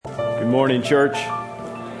morning, church.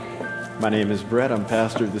 My name is Brett. I'm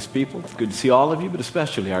pastor of this people. It's good to see all of you, but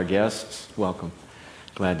especially our guests. Welcome.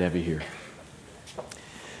 Glad to have you here.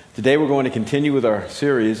 Today we're going to continue with our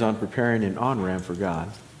series on preparing an on-ramp for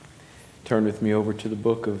God. Turn with me over to the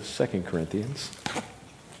book of 2 Corinthians.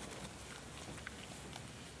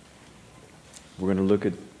 We're going to look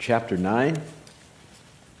at chapter 9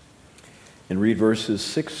 and read verses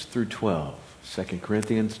 6 through 12. 2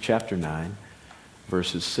 Corinthians chapter 9,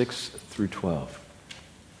 verses 6 through 12.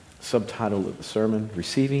 Subtitle of the sermon,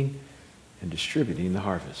 Receiving and Distributing the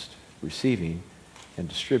Harvest. Receiving and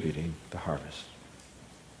Distributing the Harvest.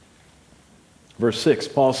 Verse 6,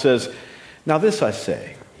 Paul says, "Now this I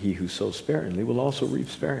say, he who sows sparingly will also reap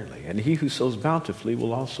sparingly, and he who sows bountifully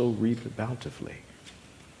will also reap bountifully.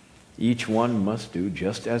 Each one must do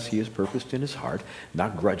just as he has purposed in his heart,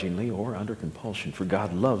 not grudgingly or under compulsion, for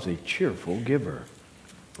God loves a cheerful giver.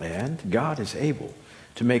 And God is able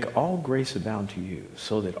to make all grace abound to you,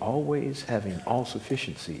 so that always having all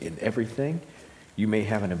sufficiency in everything, you may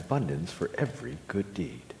have an abundance for every good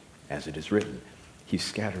deed. As it is written, he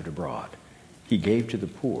scattered abroad. He gave to the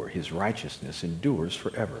poor. His righteousness endures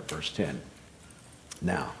forever." Verse 10.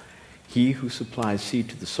 "Now, he who supplies seed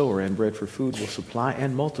to the sower and bread for food will supply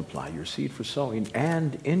and multiply your seed for sowing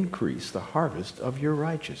and increase the harvest of your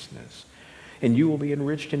righteousness. And you will be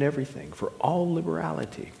enriched in everything for all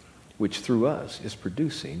liberality, which through us is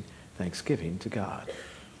producing thanksgiving to God."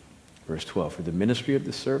 Verse 12, "For the ministry of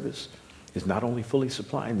the service is not only fully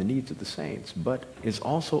supplying the needs of the saints, but is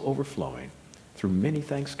also overflowing through many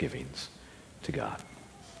thanksgivings to God."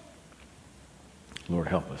 Lord,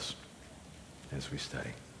 help us as we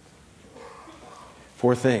study.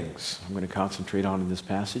 4 things I'm going to concentrate on in this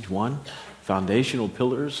passage. 1, foundational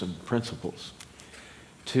pillars and principles.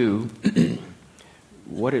 2,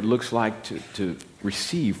 what it looks like to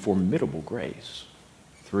receive formidable grace.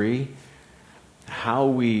 3, how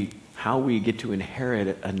we get to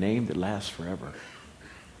inherit a name that lasts forever,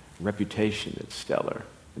 a reputation that's stellar.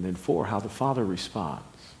 And then 4, how the Father responds.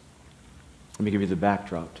 Let me give you the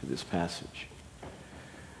backdrop to this passage.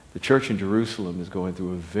 The church in Jerusalem is going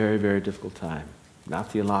through a very, very difficult time,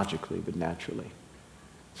 not theologically, but naturally.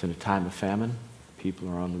 It's in a time of famine. People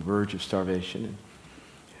are on the verge of starvation, and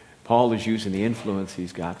Paul is using the influence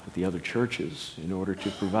he's got with the other churches in order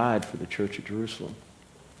to provide for the church at Jerusalem.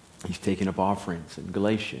 He's taking up offerings in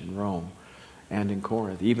Galatia, in Rome, and in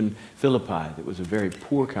Corinth. Even Philippi, that was a very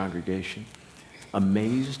poor congregation,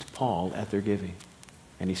 amazed Paul at their giving.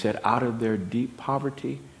 And he said, out of their deep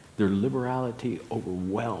poverty, their liberality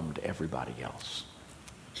overwhelmed everybody else.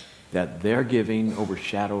 That their giving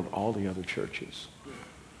overshadowed all the other churches.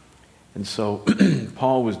 And so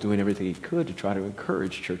Paul was doing everything he could to try to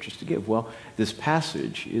encourage churches to give. Well, this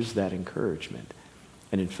passage is that encouragement.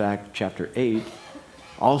 And in fact, chapter 8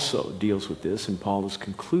 also deals with this, and Paul is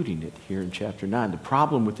concluding it here in chapter 9. The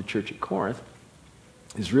problem with the church at Corinth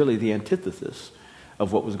is really the antithesis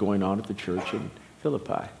of what was going on at the church in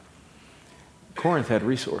Philippi. Corinth had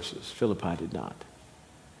resources. Philippi did not.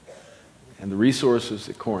 And the resources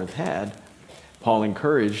that Corinth had, Paul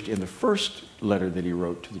encouraged in the first letter that he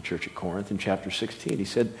wrote to the church at Corinth in chapter 16. He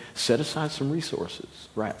said, set aside some resources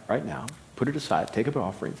right now. Put it aside. Take up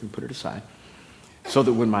offerings and put it aside so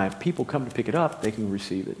that when my people come to pick it up, they can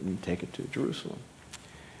receive it and take it to Jerusalem.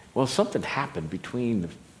 Well, something happened between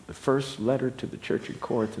the first letter to the church at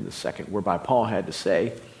Corinth and the second, whereby Paul had to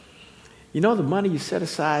say, you know, the money you set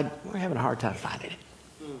aside, we're having a hard time finding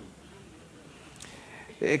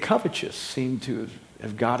it. Covetous seemed to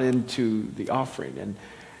have got into the offering, and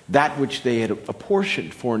that which they had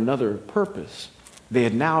apportioned for another purpose, they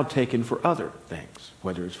had now taken for other things.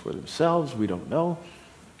 Whether it's for themselves, we don't know,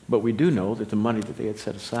 but we do know that the money that they had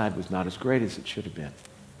set aside was not as great as it should have been.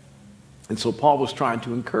 And so Paul was trying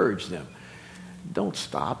to encourage them. Don't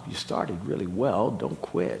stop. You started really well. Don't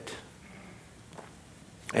quit.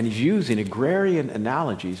 And he's using agrarian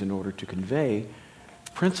analogies in order to convey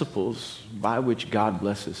principles by which God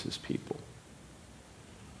blesses his people.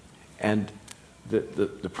 And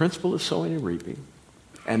the principle of sowing and reaping,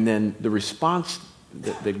 and then the response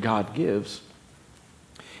that God gives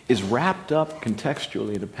is wrapped up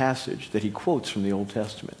contextually in a passage that he quotes from the Old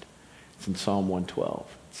Testament. It's in Psalm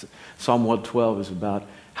 112. Psalm 112 is about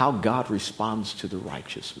how God responds to the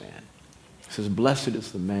righteous man. It says, "Blessed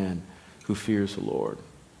is the man who fears the Lord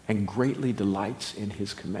and greatly delights in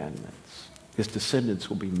his commandments. His descendants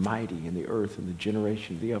will be mighty in the earth, and the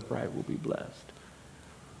generation of the upright will be blessed."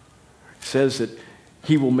 It says that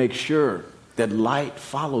he will make sure that light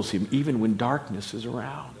follows him even when darkness is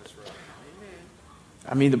around.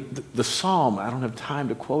 I mean, the psalm, I don't have time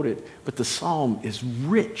to quote it, but the psalm is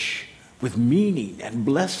rich with meaning and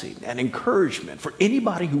blessing and encouragement for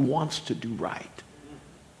anybody who wants to do right.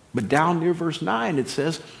 But down near verse 9 it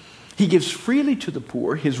says, he gives freely to the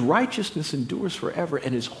poor, his righteousness endures forever,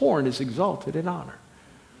 and his horn is exalted in honor.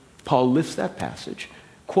 Paul lifts that passage,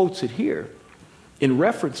 quotes it here in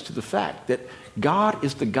reference to the fact that God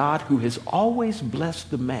is the God who has always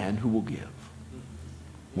blessed the man who will give.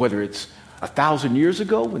 Whether it's 1,000 years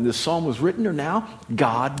ago when this psalm was written or now,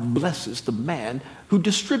 God blesses the man who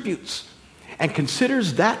distributes and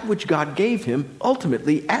considers that which God gave him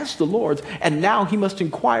ultimately as the Lord's, and now he must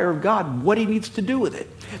inquire of God what he needs to do with it.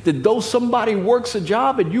 That though somebody works a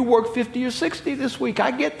job and you work 50 or 60 this week,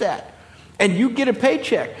 I get that, and you get a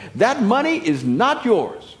paycheck, that money is not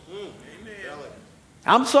yours.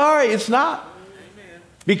 I'm sorry, it's not.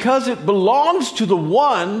 Because it belongs to the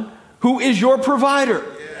one who is your provider.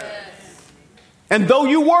 And though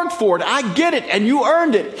you worked for it, I get it, and you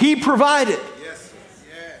earned it, he provided.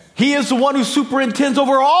 He is the one who superintends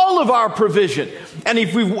over all of our provision. And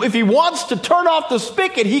if he wants to turn off the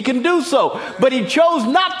spigot, he can do so. But he chose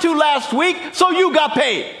not to last week, so you got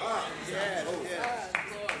paid.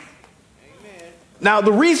 Now,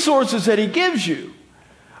 the resources that he gives you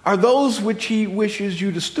are those which he wishes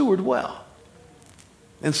you to steward well.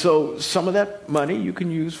 And so some of that money you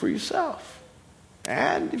can use for yourself.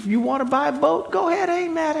 And if you want to buy a boat, go ahead. I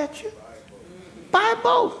ain't mad at you. Buy a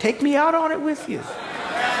boat. Take me out on it with you.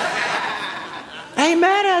 I ain't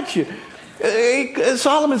mad at you.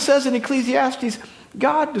 Solomon says in Ecclesiastes,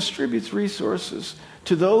 God distributes resources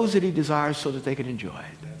to those that he desires so that they can enjoy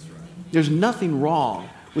it. There's nothing wrong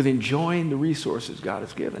with enjoying the resources God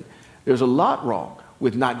has given. There's a lot wrong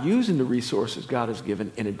with not using the resources God has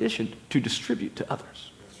given in addition to distribute to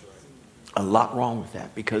others. A lot wrong with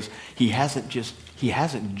that, because he hasn't just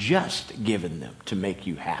given them to make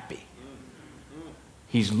you happy.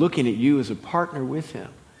 He's looking at you as a partner with him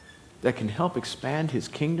that can help expand his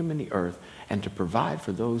kingdom in the earth and to provide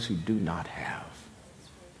for those who do not have.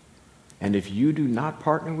 And if you do not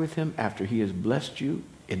partner with him after he has blessed you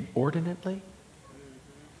inordinately,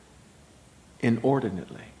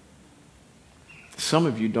 some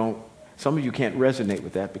of you can't resonate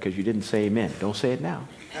with that because you didn't say amen. Don't say it now.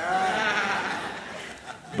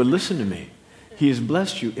 But listen to me. He has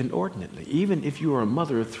blessed you inordinately. Even if you are a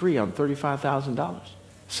mother of 3 on $35,000.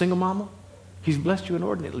 Single mama, he's blessed you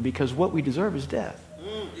inordinately, because what we deserve is death.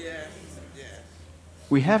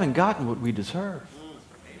 We haven't gotten what we deserve.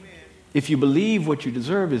 If you believe what you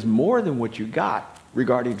deserve is more than what you got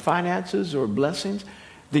regarding finances or blessings,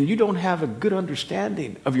 then you don't have a good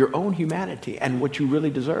understanding of your own humanity and what you really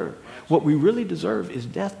deserve. What we really deserve is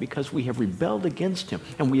death, because we have rebelled against him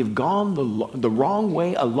and we have gone the wrong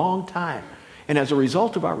way a long time. And as a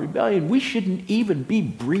result of our rebellion, we shouldn't even be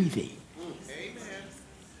breathing.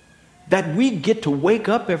 That we get to wake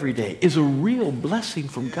up every day is a real blessing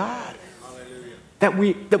from God. That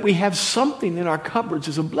we have something in our cupboards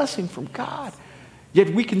is a blessing from God.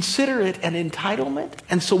 Yet we consider it an entitlement,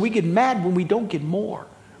 and so we get mad when we don't get more,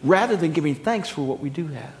 rather than giving thanks for what we do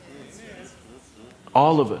have.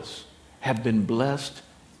 All of us have been blessed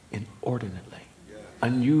inordinately,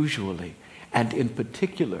 unusually, and in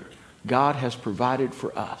particular, God has provided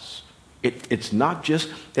for us. It's not just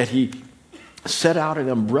that he set out an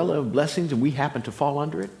umbrella of blessings and we happen to fall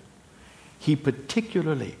under it. He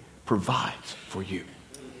particularly provides for you.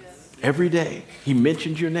 Every day he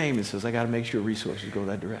mentions your name and says, I got to make sure resources go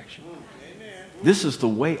that direction. This is the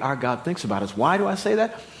way our God thinks about us. Why do I say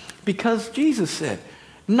that? Because Jesus said,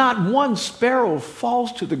 not one sparrow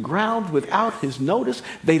falls to the ground without his notice.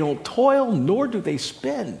 They don't toil, nor do they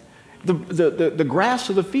spin. The grass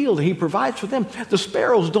of the field, he provides for them. The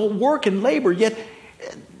sparrows don't work and labor, yet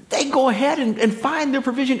they go ahead and find their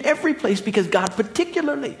provision every place, because God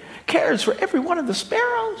particularly cares for every one of the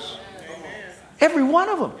sparrows. Every one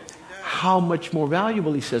of them. How much more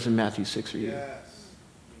valuable, he says in Matthew 6, are you?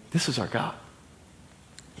 This is our God.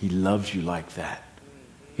 He loves you like that.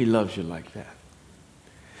 He loves you like that.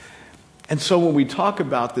 And so when we talk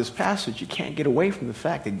about this passage, you can't get away from the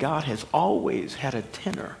fact that God has always had a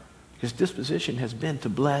tenor. His disposition has been to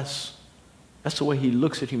bless. That's the way he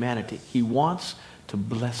looks at humanity. He wants to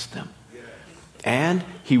bless them. And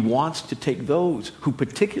he wants to take those who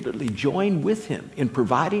particularly join with him in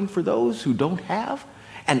providing for those who don't have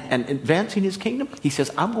and advancing his kingdom. He says,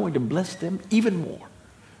 I'm going to bless them even more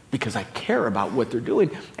because I care about what they're doing.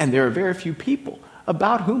 And there are very few people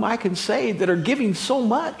about whom I can say that are giving so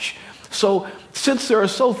much. So since there are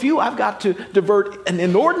so few, I've got to divert an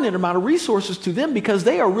inordinate amount of resources to them because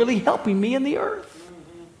they are really helping me in the earth.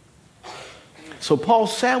 So Paul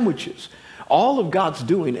sandwiches all of God's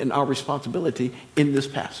doing and our responsibility in this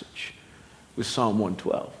passage with Psalm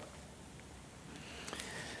 112.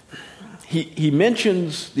 he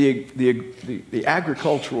mentions the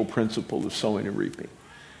agricultural principle of sowing and reaping.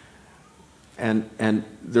 And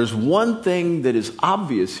there's one thing that is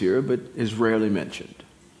obvious here, but is rarely mentioned.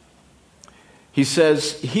 He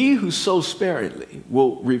says, he who sows sparingly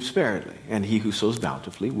will reap sparingly, and he who sows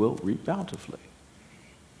bountifully will reap bountifully.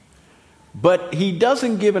 But he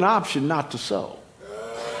doesn't give an option not to sow.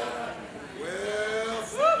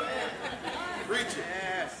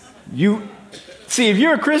 You see, if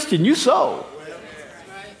you're a Christian, you sow.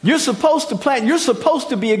 You're supposed to plant. You're supposed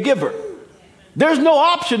to be a giver. There's no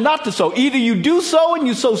option not to sow. Either you do sow and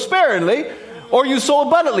you sow sparingly, or you sow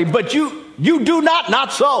abundantly. But you do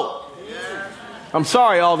not sow. I'm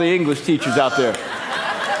sorry, all the English teachers out there.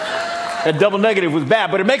 That double negative was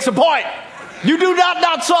bad, but it makes a point. You do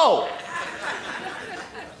not sow.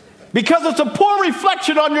 Because it's a poor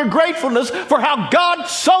reflection on your gratefulness for how God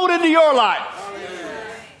sowed into your life.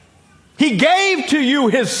 He gave to you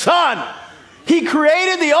his son. He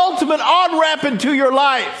created the ultimate on-ramp into your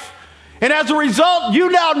life. And as a result,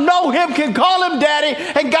 you now know him, can call him daddy,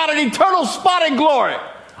 and got an eternal spot in glory.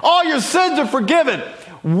 All your sins are forgiven.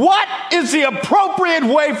 What is the appropriate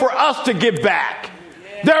way for us to give back?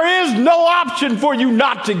 There is no option for you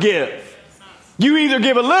not to give. You either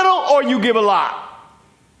give a little or you give a lot.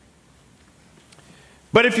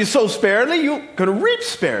 But if you sow sparingly, you're going to reap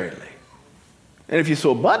sparingly. And if you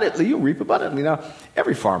sow abundantly, you'll reap abundantly. Now,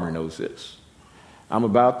 every farmer knows this. I'm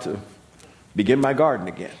about to begin my garden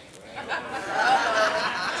again.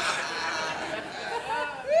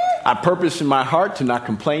 I purpose in my heart to not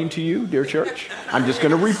complain to you, dear church. I'm just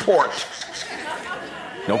going to report.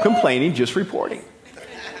 No complaining, just reporting.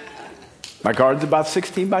 My garden's about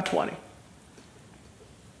 16 by 20.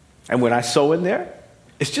 And when I sow in there,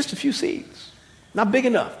 it's just a few seeds. Not big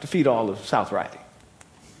enough to feed all of South Riding.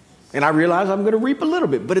 And I realize I'm going to reap a little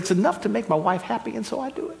bit, but it's enough to make my wife happy, and so I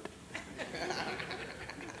do it.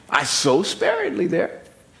 I sow sparingly there,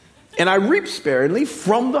 and I reap sparingly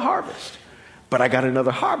from the harvest. But I got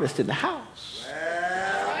another harvest in the house.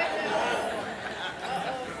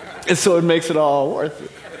 And so it makes it all worth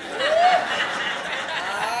it.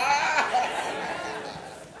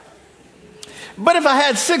 But if I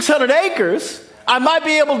had 600 acres, I might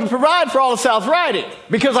be able to provide for all of South Riding,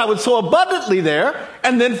 because I would sow abundantly there,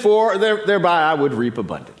 and then thereby I would reap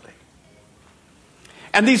abundantly.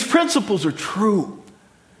 And these principles are true.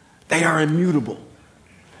 They are immutable.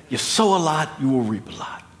 You sow a lot, you will reap a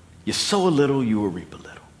lot. You sow a little, you will reap a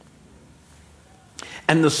little.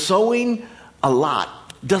 And the sowing a lot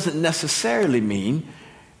doesn't necessarily mean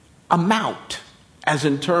amount, as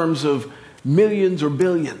in terms of millions or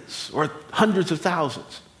billions or hundreds of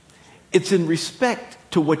thousands. It's in respect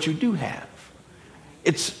to what you do have.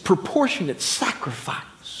 It's proportionate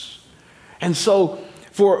sacrifice. And so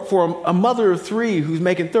for a mother of three who's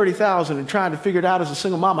making $30,000 and trying to figure it out as a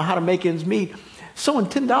single mama how to make ends meet, sowing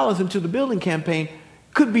 $10 into the building campaign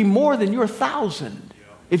could be more than your $1,000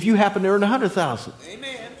 if you happen to earn $100,000.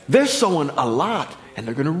 Amen. They're sowing a lot, and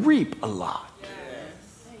they're going to reap a lot.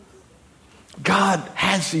 God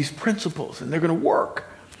has these principles, and they're going to work.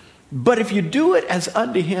 But if you do it as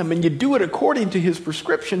unto him, and you do it according to his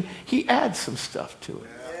prescription, he adds some stuff to it.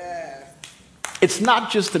 It's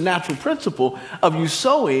not just the natural principle of you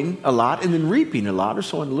sowing a lot and then reaping a lot, or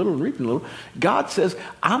sowing a little and reaping a little. God says,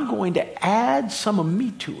 I'm going to add some of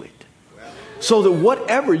me to it, so that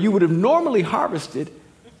whatever you would have normally harvested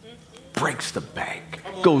breaks the bank,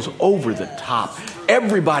 goes over the top.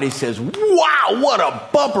 Everybody says, wow, what a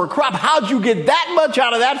bumper crop. How'd you get that much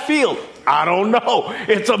out of that field? I don't know.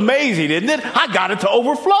 It's amazing, isn't it? I got it to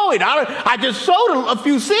overflowing. I just sowed a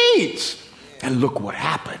few seeds, and look what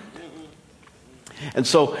happened. And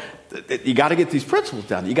so you got to get these principles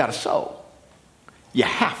down. You got to sow. You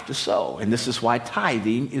have to sow. And this is why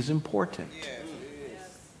tithing is important.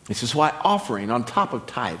 This is why offering on top of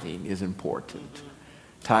tithing is important.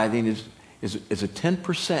 Tithing is a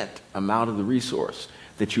 10% amount of the resource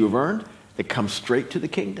that you have earned that comes straight to the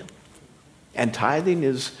kingdom. And tithing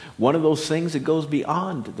is one of those things that goes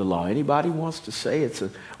beyond the law. Anybody wants to say it's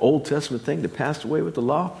an Old Testament thing that passed away with the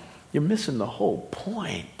law? You're missing the whole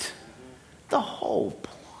point. The whole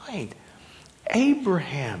point.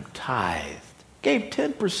 Abraham tithed, gave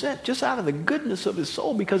 10% just out of the goodness of his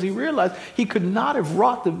soul, because he realized he could not have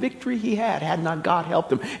wrought the victory he had not God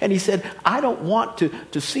helped him. And he said, I don't want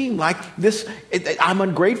to seem like this, I'm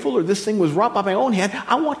ungrateful, or this thing was wrought by my own hand.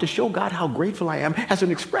 I want to show God how grateful I am. As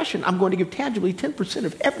an expression, I'm going to give tangibly 10%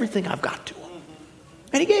 of everything I've got to him.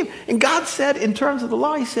 And he gave. And God said, in terms of the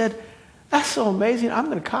law, he said, that's so amazing, I'm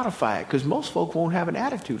going to codify it, because most folk won't have an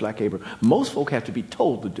attitude like Abraham. Most folk have to be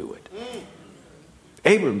told to do it.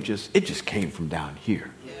 Abram it just came from down here.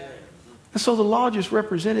 And so the law just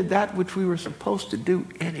represented that which we were supposed to do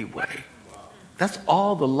anyway. That's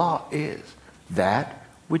all the law is. That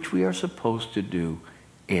which we are supposed to do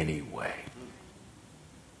anyway.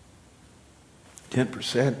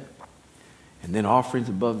 10%. And then offerings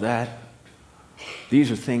above that. These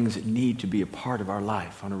are things that need to be a part of our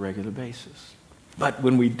life on a regular basis. But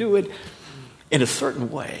when we do it in a certain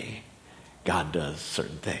way, God does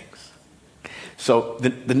certain things. So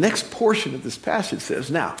the next portion of this passage says,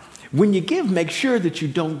 now, when you give, make sure that you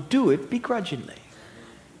don't do it begrudgingly.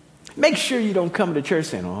 Make sure you don't come to church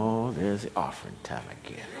saying, oh, there's the offering time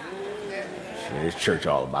again. This church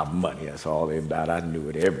all about money. That's all they about. I knew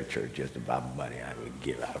it. Every church just about money. I would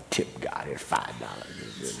give out tip God at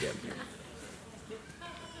 $5.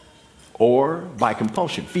 Or by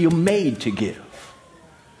compulsion, feel made to give.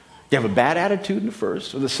 You have a bad attitude in the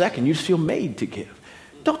first or the second, you just feel made to give.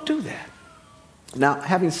 Don't do that. Now,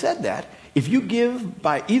 having said that, if you give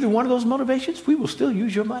by either one of those motivations, we will still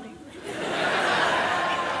use your money.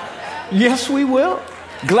 Yes, we will.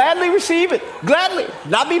 Gladly receive it. Gladly.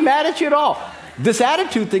 Not be mad at you at all. This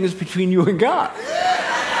attitude thing is between you and God.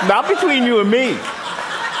 Not between you and me.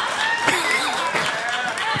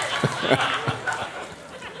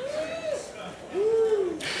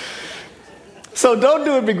 So don't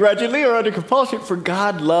do it begrudgingly or under compulsion, for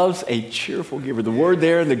God loves a cheerful giver. The word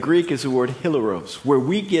there in the Greek is the word hilaros, where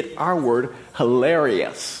we get our word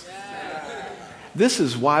hilarious. This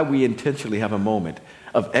is why we intentionally have a moment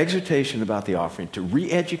of exhortation about the offering, to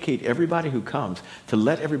re-educate everybody who comes, to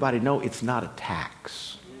let everybody know it's not a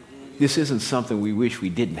tax. This isn't something we wish we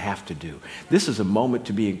didn't have to do. This is a moment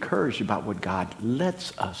to be encouraged about what God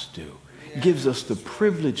lets us do, gives us the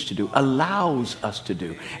privilege to do, allows us to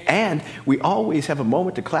do. And we always have a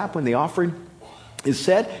moment to clap when the offering is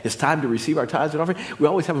said. It's time to receive our tithes and offering. We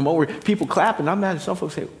always have a moment where people clap, and I'm mad at some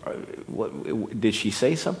folks say, did she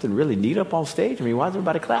say something really neat up on stage? I mean, why is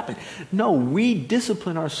everybody clapping? No, we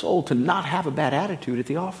discipline our soul to not have a bad attitude at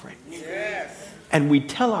the offering. Yes. And we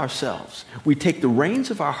tell ourselves, we take the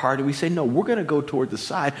reins of our heart and we say, no, we're going to go toward the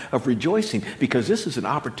side of rejoicing, because this is an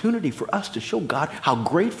opportunity for us to show God how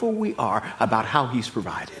grateful we are about how he's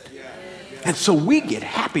provided. And so we get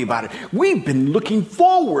happy about it. We've been looking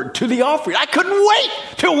forward to the offering. I couldn't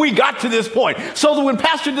wait till we got to this point. So that when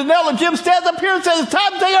Pastor Donnell and Jim stands up here and says, it's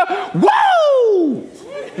time to take a woo!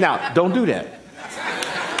 Now, don't do that.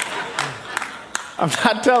 I'm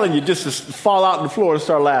not telling you just to fall out on the floor and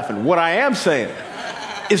start laughing. What I am saying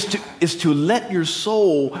is to let your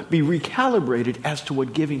soul be recalibrated as to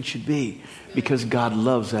what giving should be, because God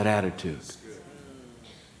loves that attitude.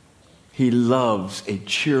 He loves a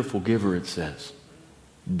cheerful giver, it says.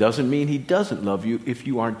 Doesn't mean he doesn't love you if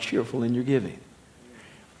you aren't cheerful in your giving.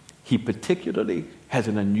 He particularly has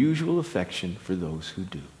an unusual affection for those who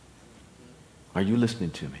do. Are you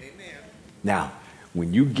listening to me? Amen. Now,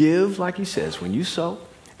 when you give, like he says, when you sow,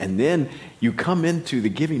 and then you come into the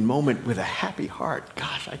giving moment with a happy heart.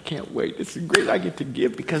 Gosh, I can't wait. This is great. I get to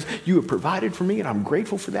give because you have provided for me, and I'm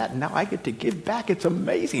grateful for that. And now I get to give back. It's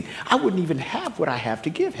amazing. I wouldn't even have what I have to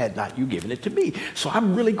give had not you given it to me. So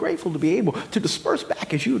I'm really grateful to be able to disperse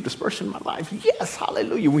back as you have dispersed in my life. Yes,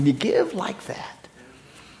 hallelujah. When you give like that.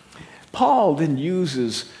 Paul then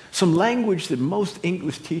uses some language that most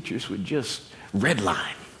English teachers would just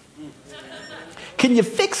redline. Can you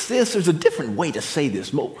fix this? There's a different way to say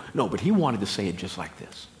this. No, but he wanted to say it just like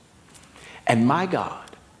this. And my God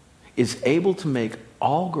is able to make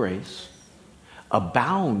all grace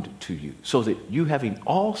abound to you, so that you, having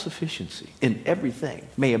all sufficiency in everything,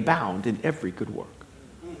 may abound in every good work.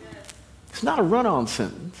 It's not a run-on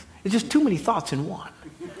sentence. It's just too many thoughts in one.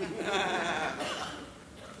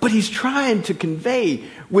 But he's trying to convey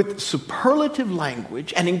with superlative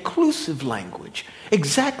language and inclusive language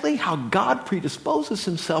exactly how God predisposes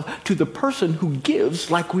himself to the person who gives,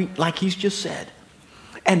 like he's just said.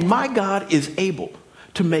 And my God is able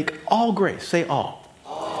to make all grace, say all.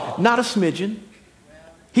 Not a smidgen.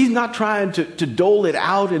 He's not trying to dole it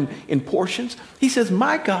out in portions. He says,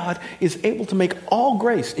 my God is able to make all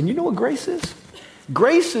grace. And you know what grace is?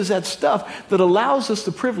 Grace is that stuff that allows us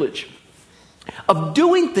the privilege of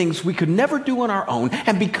doing things we could never do on our own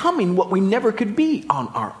and becoming what we never could be on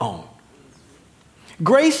our own.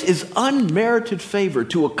 Grace is unmerited favor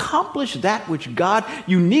to accomplish that which God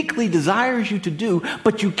uniquely desires you to do,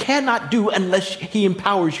 but you cannot do unless he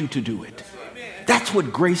empowers you to do it. That's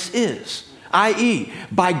what grace is. I.e.,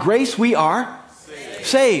 by grace we are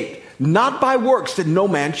saved, not by works that no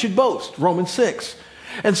man should boast. Romans 6.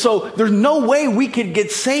 And so there's no way we could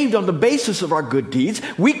get saved on the basis of our good deeds.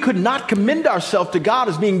 We could not commend ourselves to God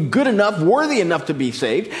as being good enough, worthy enough to be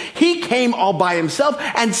saved. He came all by himself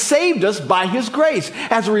and saved us by his grace.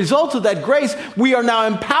 As a result of that grace, we are now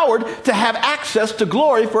empowered to have access to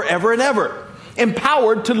glory forever and ever.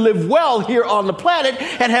 Empowered to live well here on the planet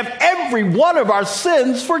and have every one of our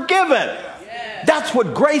sins forgiven. That's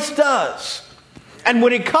what grace does. And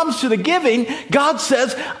when it comes to the giving, God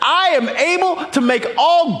says, I am able to make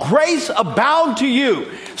all grace abound to you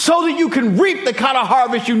so that you can reap the kind of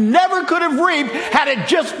harvest you never could have reaped had it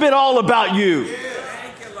just been all about you.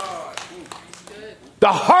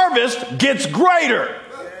 The harvest gets greater.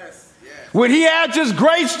 When he adds his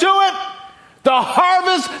grace to it, the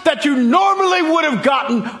harvest that you normally would have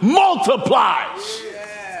gotten multiplies.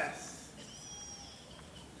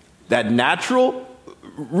 That natural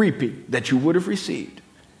reaping that you would have received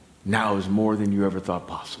now is more than you ever thought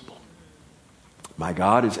possible. My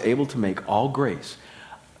God is able to make all grace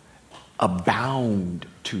abound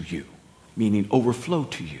to you, meaning overflow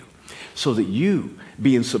to you, so that you,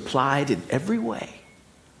 being supplied in every way.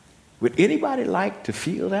 Would anybody like to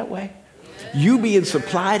feel that way? You being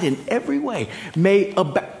supplied in every way may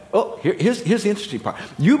abound. Oh, here's the interesting part.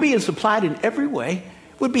 You being supplied in every way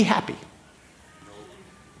would be happy.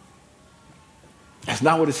 That's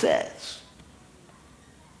not what it says.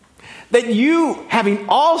 That you, having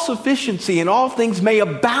all sufficiency in all things, may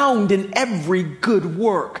abound in every good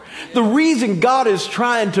work. The reason God is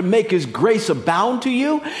trying to make his grace abound to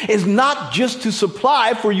you is not just to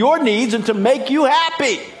supply for your needs and to make you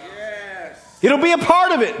happy. It'll be a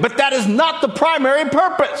part of it, but that is not the primary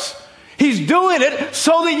purpose. He's doing it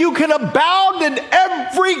so that you can abound in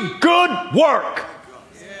every good work.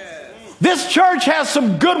 This church has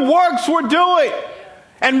some good works we're doing.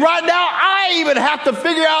 And right now, I even have to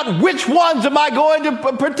figure out which ones am I going to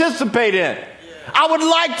participate in. I would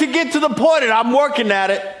like to get to the point, and I'm working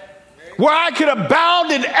at it, where I can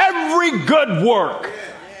abound in every good work.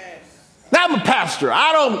 Now, I'm a pastor.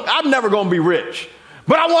 I'm never going to be rich.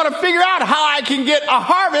 But I want to figure out how I can get a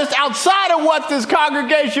harvest outside of what this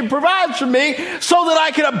congregation provides for me so that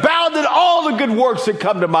I can abound in all the good works that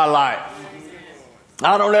come to my life.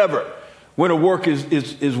 I don't ever, when a work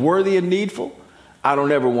is worthy and needful, I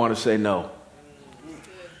don't ever want to say no.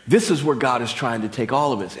 This is where God is trying to take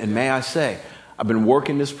all of us. And may I say, I've been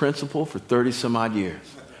working this principle for 30 some odd years.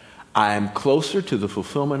 I am closer to the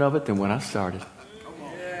fulfillment of it than when I started.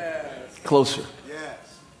 Closer.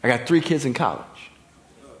 I got 3 kids in college.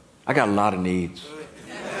 I got a lot of needs.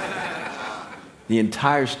 The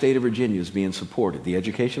entire state of Virginia is being supported. The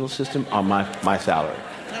educational system on my salary.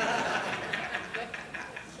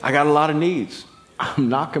 I got a lot of needs. I'm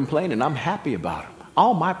not complaining. I'm happy about them.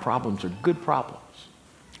 All my problems are good problems.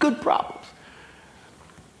 Good problems.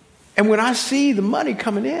 And when I see the money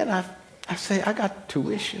coming in, I say, I got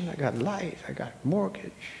tuition, I got light, I got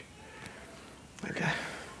mortgage.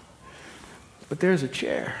 But there's a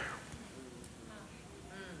chair.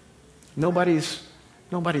 Nobody's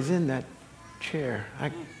in that chair.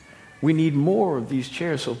 We need more of these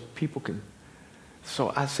chairs so people can.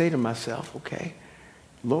 So I say to myself, okay,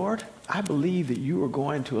 Lord, I believe that you are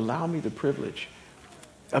going to allow me the privilege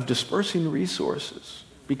of dispersing resources,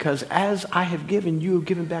 because as I have given, you have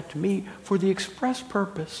given back to me for the express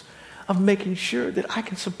purpose of making sure that I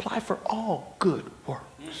can supply for all good works.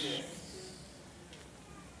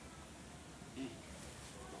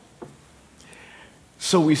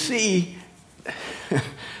 So we see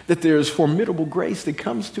that there is formidable grace that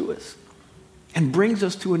comes to us and brings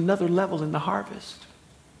us to another level in the harvest.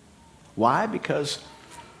 Why? Because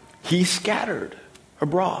he scattered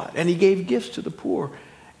abroad and he gave gifts to the poor,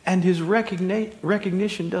 and his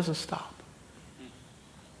recognition doesn't stop.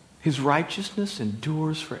 His righteousness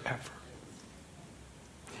endures forever.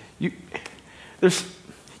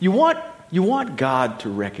 You want God to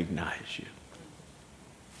recognize you.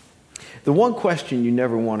 The one question you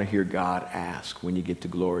never want to hear God ask when you get to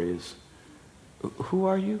glory is, who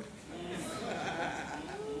are you?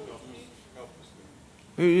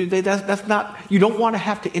 That's not, you don't want to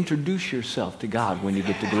have to introduce yourself to God when you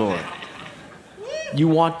get to glory. You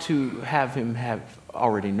want to have him have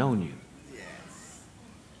already known you.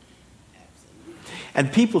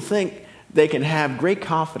 And people think they can have great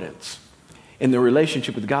confidence in their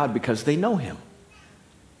relationship with God because they know him.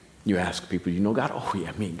 You ask people, you know God? Oh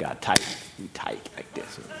yeah, me and God tight. We tight like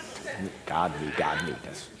this. God me.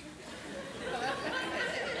 That's...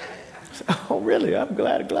 Oh really? I'm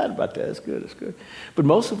glad about that. It's good. But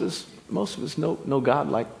most of us know God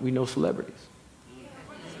like we know celebrities.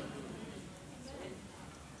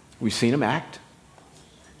 We've seen them act.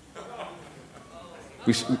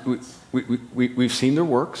 We've seen their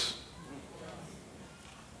works.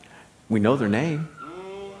 We know their name.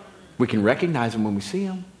 We can recognize them when we see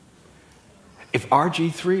them. If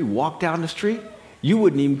RG3 walked down the street, you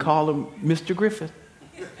wouldn't even call him Mr. Griffin.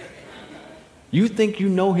 You think you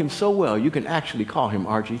know him so well, you can actually call him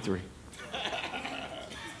RG3.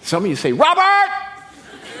 Some of you say, Robert!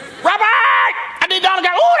 Robert! I need an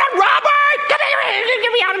autograph. Oh, that's Robert! Come here!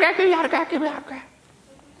 Give me autograph, give me autograph, give me autograph.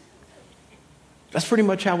 That's pretty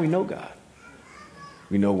much how we know God.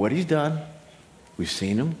 We know what he's done. We've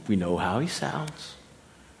seen him. We know how he sounds.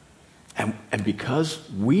 And because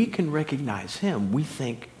we can recognize him, we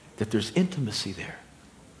think that there's intimacy there.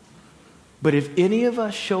 But if any of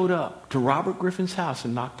us showed up to Robert Griffin's house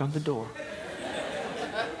and knocked on the door,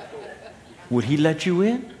 would he let you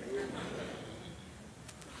in?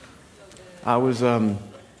 I was in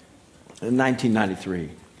 1993,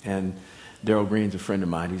 and Darrell Green's a friend of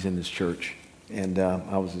mine. He's in this church, and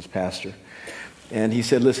I was his pastor. And he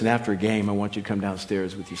said, listen, after a game, I want you to come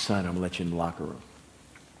downstairs with your son. I'm going to let you in the locker room.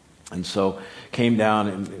 And so came down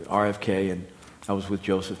in RFK, and I was with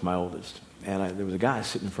Joseph, my oldest. And there was a guy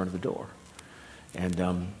sitting in front of the door. And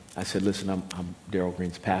I said, listen, I'm Darrell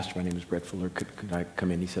Green's pastor. My name is Brett Fuller. Could I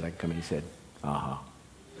come in? He said, I can come in. He said, uh-huh.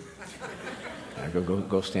 I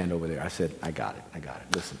go stand over there. I said, I got it.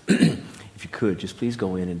 Listen, if you could, just please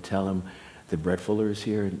go in and tell him that Brett Fuller is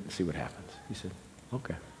here and see what happens. He said,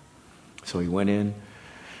 okay. So he went in,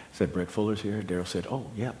 said, Brett Fuller's here. Darrell said, oh,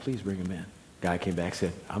 yeah, please bring him in. Guy came back,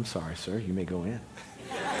 said, I'm sorry, sir, you may go in.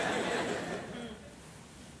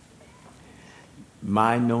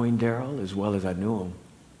 My knowing Darrell, as well as I knew him,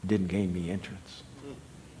 didn't gain me entrance.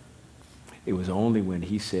 It was only when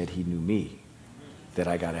he said he knew me that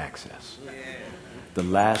I got access. The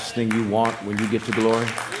last thing you want when you get to glory,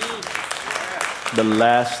 the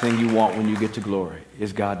last thing you want when you get to glory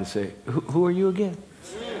is God to say, who are you again?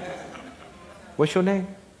 What's your name?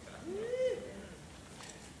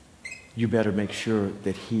 You better make sure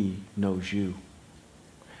that he knows you.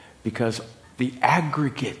 Because the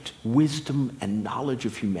aggregate wisdom and knowledge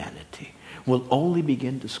of humanity will only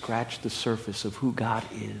begin to scratch the surface of who God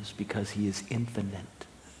is because he is infinite.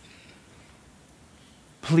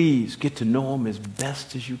 Please get to know him as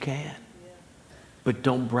best as you can. But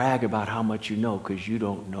don't brag about how much you know because you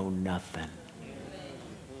don't know nothing.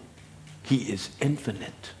 He is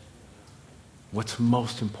infinite. What's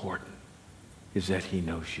most important is that he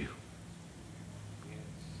knows you.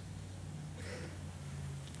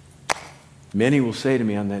 Many will say to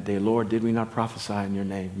me on that day, Lord, did we not prophesy in your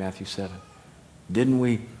name? Matthew 7. Didn't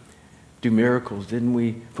we do miracles? Didn't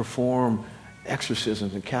we perform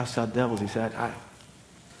exorcisms and cast out devils? He said,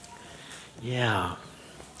 yeah.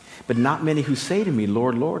 But not many who say to me,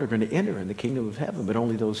 Lord, Lord, are going to enter in the kingdom of heaven, but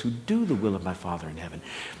only those who do the will of my Father in heaven.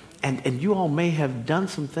 And you all may have done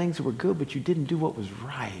some things that were good, but you didn't do what was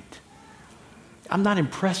right. I'm not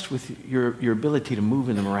impressed with your ability to move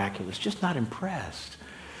in the miraculous. Just not impressed.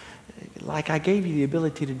 Like I gave you the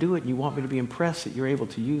ability to do it, and you want me to be impressed that you're able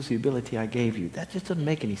to use the ability I gave you. That just doesn't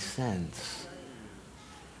make any sense.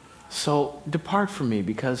 So depart from me,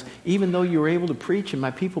 because even though you were able to preach and my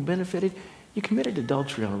people benefited, you committed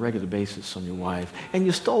adultery on a regular basis on your wife, and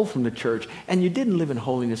you stole from the church, and you didn't live in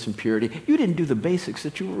holiness and purity. You didn't do the basics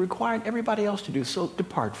that you were requiring everybody else to do. So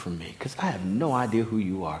depart from me, because I have no idea who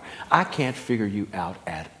you are. I can't figure you out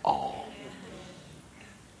at all.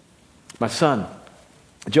 My son,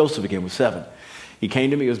 Joseph, again, was 7. He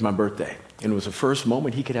came to me. It was my birthday, and it was the first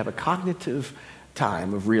moment he could have a cognitive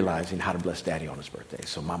time of realizing how to bless Daddy on his birthday.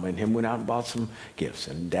 So Mama and him went out and bought some gifts,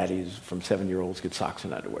 and Daddies from 7-year-olds get socks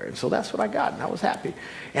and underwear. And so that's what I got, and I was happy.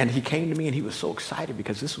 And he came to me, and he was so excited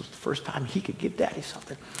because this was the first time he could give Daddy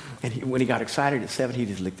something. And when he got excited at 7, he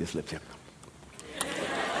just licked his lips.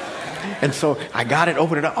 And so I got it,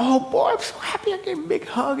 opened it up. Oh, boy, I'm so happy. I gave him a big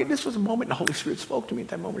hug. And this was a moment, and the Holy Spirit spoke to me at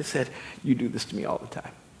that moment. He said, you do this to me all the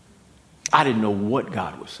time. I didn't know what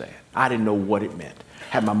God was saying. I didn't know what it meant.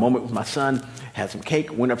 Had my moment with my son, had some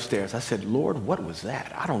cake, went upstairs. I said, Lord, what was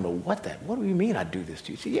that? I don't know what do you mean I do this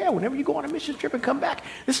to you? He said, yeah, whenever you go on a mission trip and come back,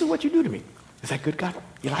 this is what you do to me. Is that good, God?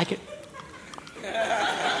 You like it? Is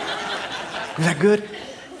that good?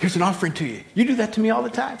 Here's an offering to you. You do that to me all the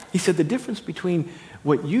time. He said, the difference between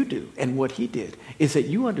what you do and what he did is that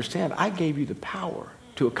you understand I gave you the power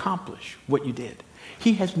to accomplish what you did.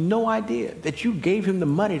 He has no idea that you gave him the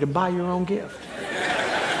money to buy your own gift.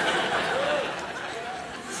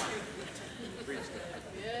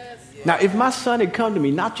 Now, if my son had come to me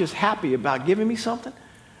not just happy about giving me something,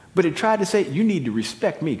 but had tried to say, you need to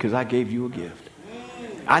respect me because I gave you a gift.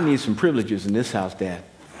 I need some privileges in this house, Dad.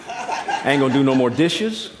 I ain't going to do no more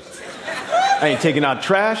dishes. I ain't taking out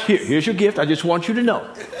trash. Here's your gift. I just want you to know.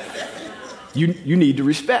 You need to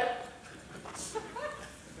respect.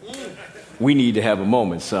 We need to have a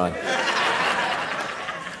moment, son.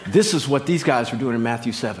 This is what these guys were doing in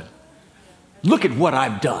Matthew 7. Look at what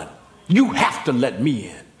I've done. You have to let me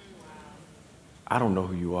in. I don't know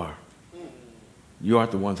who you are. You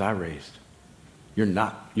aren't the ones I raised. You're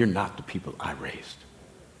not the people I raised.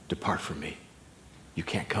 Depart from me. You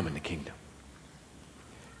can't come in the kingdom.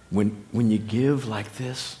 When you give like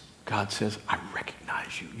this, God says, I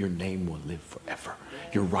recognize you. Your name will live forever.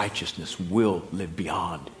 Your righteousness will live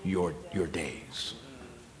beyond your days.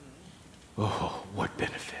 Oh, what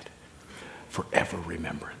benefit. Forever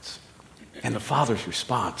remembrance. And the Father's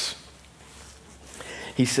response,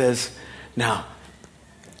 he says, now,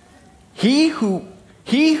 he who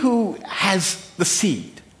has the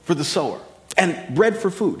seed for the sower and bread for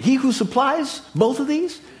food, he who supplies both of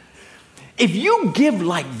these, if you give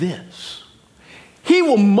like this, he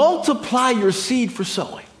will multiply your seed for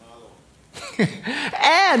sowing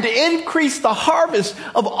and increase the harvest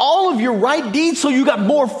of all of your right deeds so you got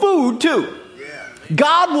more food too.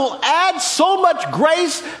 God will add so much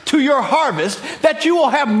grace to your harvest that you will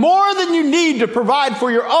have more than you need to provide for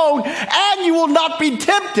your own, and you will not be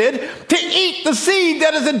tempted to eat the seed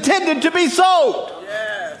that is intended to be sowed.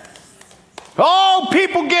 Yes. Oh,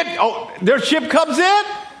 people their ship comes in,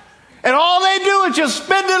 and all they do is just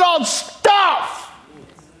spend it on stuff.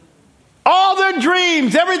 All their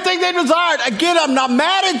dreams, everything they desired. Again, I'm not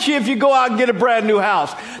mad at you if you go out and get a brand new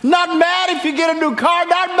house. Not mad if you get a new car.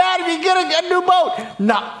 Not mad if you get a new boat.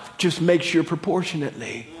 Not, just make sure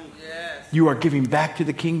proportionately you are giving back to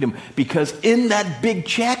the kingdom, because in that big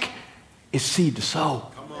check is seed to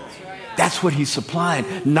sow. That's what he's supplying,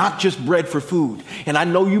 not just bread for food. And I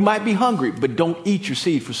know you might be hungry, but don't eat your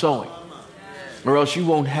seed for sowing, or else you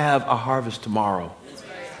won't have a harvest tomorrow.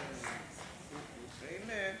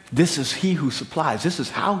 This is he who supplies. This is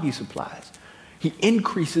how he supplies. He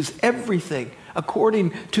increases everything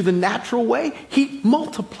according to the natural way. He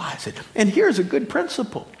multiplies it. And here's a good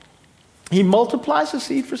principle. He multiplies the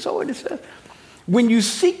seed for sowing. It says, when you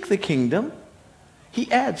seek the kingdom,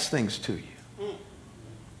 he adds things to you.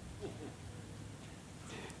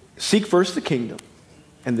 Seek first the kingdom.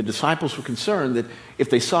 And the disciples were concerned that if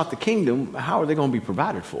they sought the kingdom, how are they going to be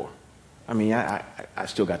provided for? I mean, I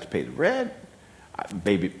still got to pay the rent.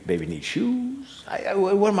 Baby needs shoes.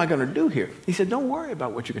 What am I going to do here? He said, don't worry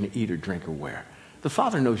about what you're going to eat or drink or wear. The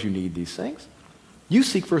Father knows you need these things. You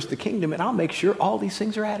seek first the kingdom, and I'll make sure all these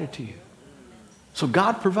things are added to you. So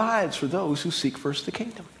God provides for those who seek first the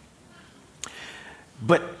kingdom.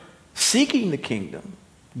 But seeking the kingdom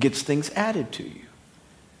gets things added to you.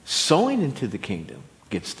 Sowing into the kingdom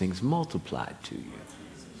gets things multiplied to you.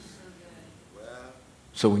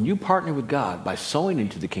 So when you partner with God by sowing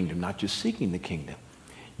into the kingdom, not just seeking the kingdom,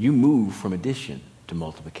 you move from addition to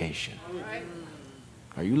multiplication.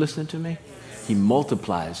 Are you listening to me? He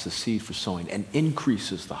multiplies the seed for sowing and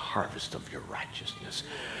increases the harvest of your righteousness,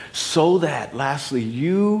 so that, lastly,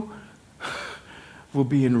 you will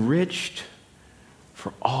be enriched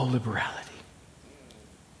for all liberality.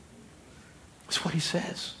 That's what he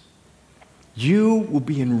says. You will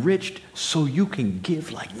be enriched so you can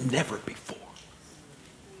give like never before.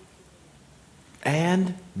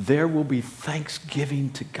 And there will be thanksgiving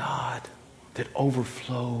to God that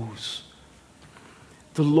overflows.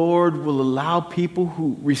 The Lord will allow people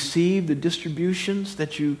who receive the distributions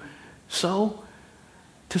that you sow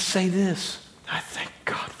to say this: I thank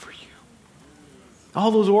God for you. All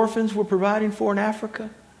those orphans we're providing for in Africa,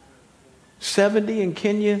 70 in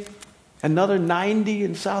Kenya, another 90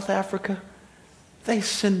 in South Africa, they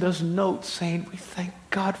send us notes saying, we thank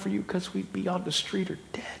God for you because we'd be on the street or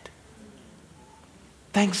dead.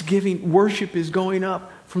 Thanksgiving, worship is going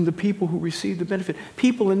up from the people who receive the benefit.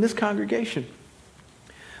 People in this congregation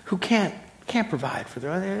who can't provide for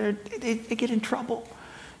they get in trouble,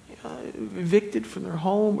 evicted from their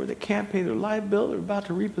home, or they can't pay their light bill, they're about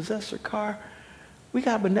to repossess their car. We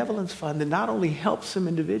got a benevolence fund that not only helps them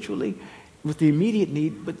individually with the immediate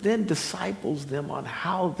need, but then disciples them on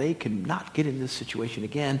how they can not get in this situation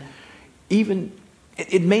again. Even,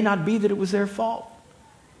 it may not be that it was their fault,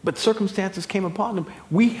 but circumstances came upon them.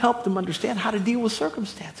 We help them understand how to deal with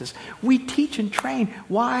circumstances. We teach and train.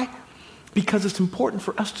 Why? Because it's important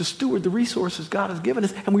for us to steward the resources God has given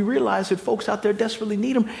us, and we realize that folks out there desperately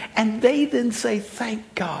need them, and they then say,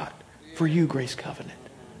 thank God for you, Grace Covenant.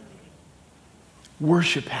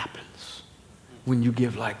 Worship happens when you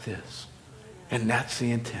give like this. And that's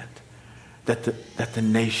the intent, that the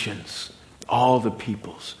nations, all the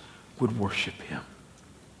peoples, would worship him.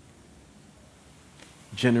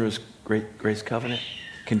 Generous, great Grace Covenant,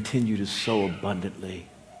 continue to sow abundantly.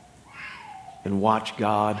 And watch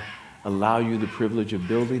God allow you the privilege of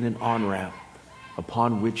building an on-ramp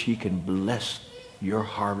upon which he can bless your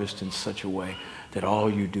harvest in such a way that all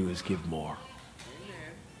you do is give more.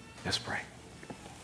 Let's pray.